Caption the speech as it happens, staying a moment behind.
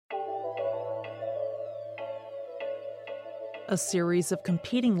A series of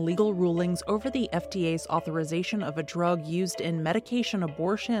competing legal rulings over the FDA's authorization of a drug used in medication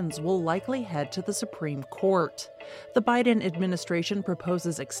abortions will likely head to the Supreme Court. The Biden administration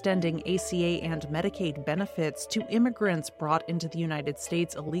proposes extending ACA and Medicaid benefits to immigrants brought into the United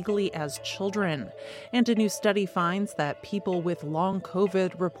States illegally as children. And a new study finds that people with long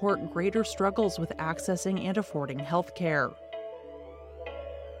COVID report greater struggles with accessing and affording health care.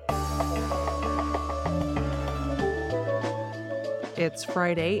 It's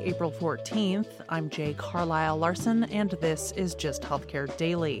Friday, April 14th. I'm Jay Carlisle Larson, and this is Just Healthcare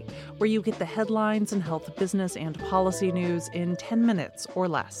Daily, where you get the headlines and health business and policy news in 10 minutes or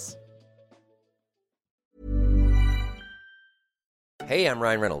less. Hey, I'm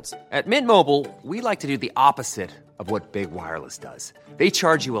Ryan Reynolds. At Mint Mobile, we like to do the opposite of what Big Wireless does. They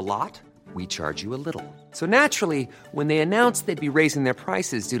charge you a lot, we charge you a little. So naturally, when they announced they'd be raising their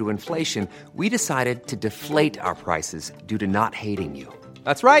prices due to inflation, we decided to deflate our prices due to not hating you.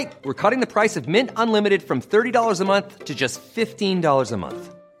 That's right. We're cutting the price of Mint Unlimited from $30 a month to just $15 a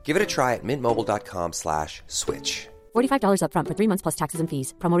month. Give it a try at mintmobile.com/switch. $45 up front for 3 months plus taxes and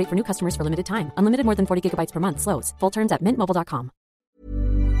fees. Promo rate for new customers for limited time. Unlimited more than 40 gigabytes per month. Slows full terms at mintmobile.com.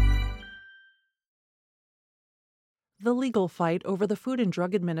 The legal fight over the Food and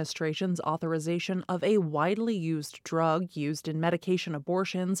Drug Administration's authorization of a widely used drug used in medication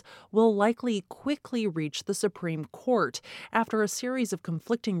abortions will likely quickly reach the Supreme Court after a series of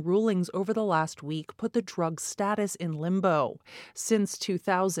conflicting rulings over the last week put the drug's status in limbo. Since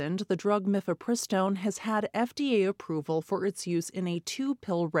 2000, the drug mifepristone has had FDA approval for its use in a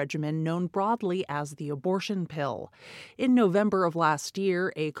 2-pill regimen known broadly as the abortion pill. In November of last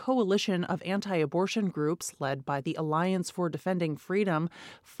year, a coalition of anti-abortion groups led by the Alliance for Defending Freedom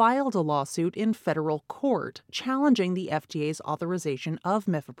filed a lawsuit in federal court challenging the FDA's authorization of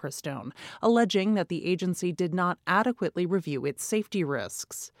mifepristone, alleging that the agency did not adequately review its safety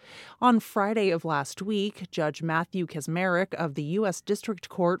risks. On Friday of last week, Judge Matthew Kacsmaryk of the U.S. District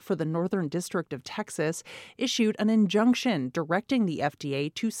Court for the Northern District of Texas issued an injunction directing the FDA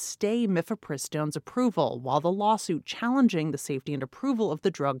to stay mifepristone's approval while the lawsuit challenging the safety and approval of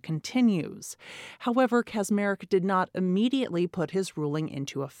the drug continues. However, Kacsmaryk did not immediately put his ruling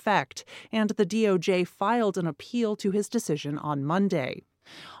into effect, and the DOJ filed an appeal to his decision on Monday.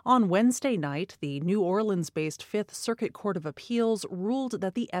 On Wednesday night, the New Orleans-based Fifth Circuit Court of Appeals ruled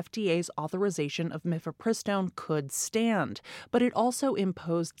that the FDA's authorization of mifepristone could stand, but it also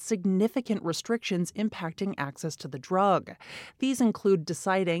imposed significant restrictions impacting access to the drug. These include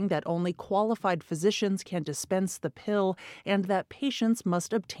deciding that only qualified physicians can dispense the pill and that patients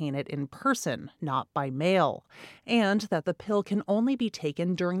must obtain it in person, not by mail, and that the pill can only be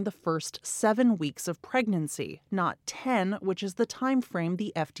taken during the first 7 weeks of pregnancy, not 10, which is the time frame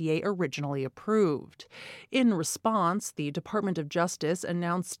the FDA originally approved. In response, the Department of Justice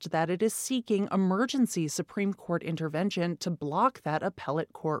announced that it is seeking emergency Supreme Court intervention to block that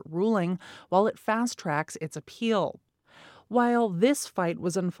appellate court ruling while it fast-tracks its appeal. While this fight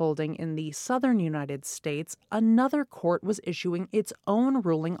was unfolding in the southern United States, another court was issuing its own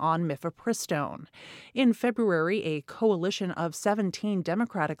ruling on mifepristone. In February, a coalition of 17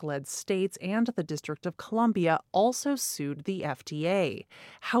 Democratic-led states and the District of Columbia also sued the FDA.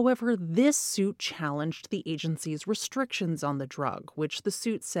 However, this suit challenged the agency's restrictions on the drug, which the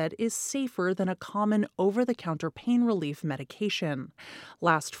suit said is safer than a common over-the-counter pain relief medication.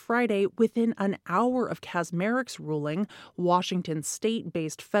 Last Friday, within an hour of Kacsmaryk's ruling, Washington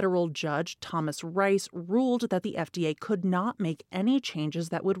state-based federal judge Thomas Rice ruled that the FDA could not make any changes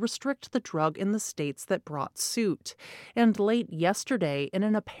that would restrict the drug in the states that brought suit. And late yesterday, in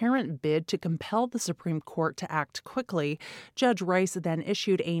an apparent bid to compel the Supreme Court to act quickly, Judge Rice then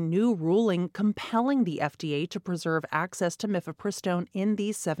issued a new ruling compelling the FDA to preserve access to mifepristone in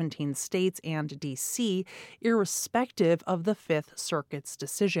these 17 states and D.C., irrespective of the Fifth Circuit's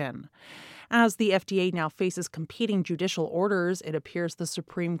decision. As the FDA now faces competing judicial orders, it appears the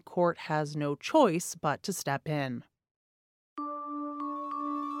Supreme Court has no choice but to step in.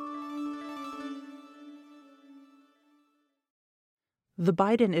 The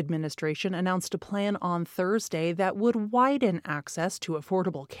Biden administration announced a plan on Thursday that would widen access to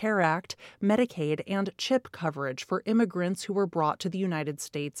Affordable Care Act, Medicaid, and CHIP coverage for immigrants who were brought to the United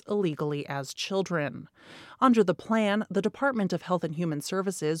States illegally as children. Under the plan, the Department of Health and Human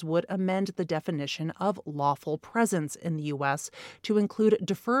Services would amend the definition of lawful presence in the U.S. to include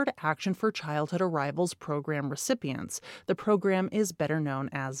Deferred Action for Childhood Arrivals Program recipients. The program is better known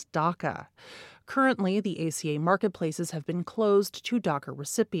as DACA. Currently, the ACA marketplaces have been closed to DACA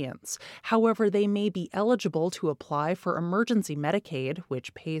recipients. However, they may be eligible to apply for emergency Medicaid,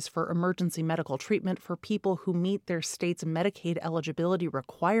 which pays for emergency medical treatment for people who meet their state's Medicaid eligibility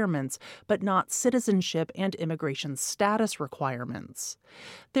requirements, but not citizenship and immigration status requirements.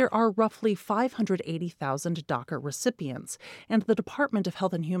 There are roughly 580,000 DACA recipients, and the Department of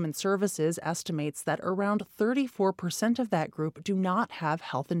Health and Human Services estimates that around 34% of that group do not have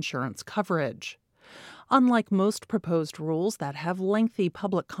health insurance coverage. Unlike most proposed rules that have lengthy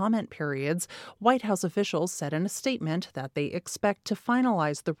public comment periods, White House officials said in a statement that they expect to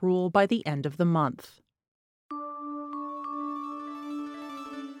finalize the rule by the end of the month.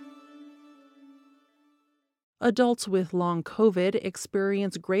 Adults with long COVID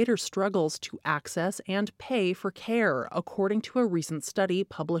experience greater struggles to access and pay for care, according to a recent study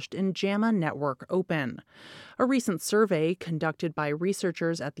published in JAMA Network Open. A recent survey conducted by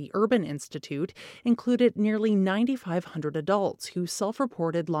researchers at the Urban Institute included nearly 9,500 adults who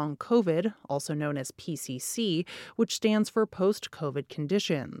self-reported long COVID, also known as PCC, which stands for post-COVID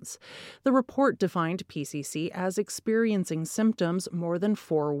conditions. The report defined PCC as experiencing symptoms more than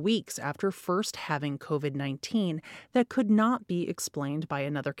 4 weeks after first having COVID-19 that could not be explained by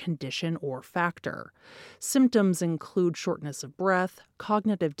another condition or factor. Symptoms include shortness of breath,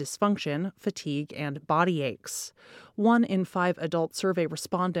 cognitive dysfunction, fatigue, and body aches. 1 in 5 adult survey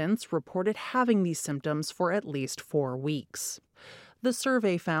respondents reported having these symptoms for at least 4 weeks. The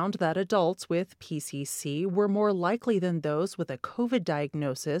survey found that adults with PCC were more likely than those with a COVID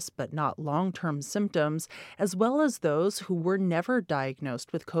diagnosis but not long-term symptoms, as well as those who were never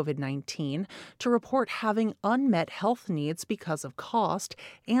diagnosed with COVID-19, to report having unmet health needs because of cost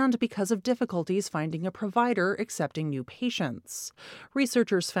and because of difficulties finding a provider accepting new patients.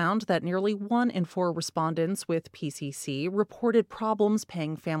 Researchers found that nearly 1 in 4 respondents with PCC reported problems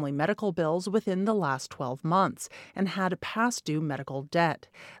paying family medical bills within the last 12 months and had past due medical debt.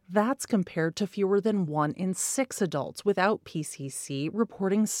 That's compared to fewer than 1 in 6 adults without PCC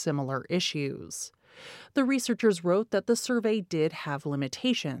reporting similar issues. The researchers wrote that the survey did have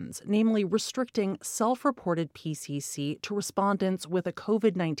limitations, namely restricting self-reported PCC to respondents with a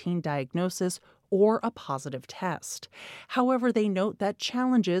COVID-19 diagnosis or a positive test. However, they note that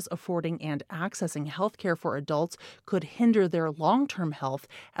challenges affording and accessing healthcare for adults could hinder their long-term health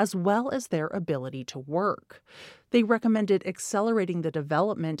as well as their ability to work. They recommended accelerating the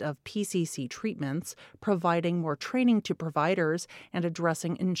development of PCC treatments, providing more training to providers, and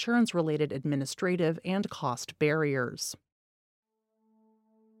addressing insurance-related administrative and cost barriers.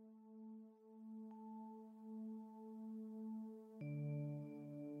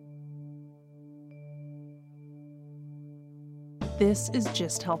 This is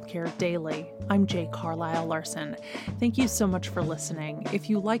Gist Healthcare Daily. I'm Jay Carlisle Larson. Thank you so much for listening. If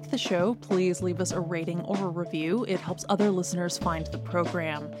you like the show, please leave us a rating or a review. It helps other listeners find the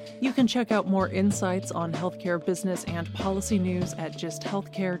program. You can check out more insights on healthcare business and policy news at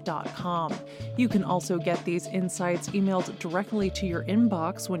gisthealthcare.com. You can also get these insights emailed directly to your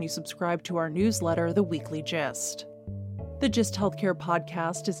inbox when you subscribe to our newsletter, The Weekly Gist. The Gist Healthcare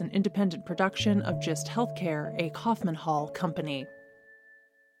podcast is an independent production of Gist Healthcare, a Kaufman Hall company.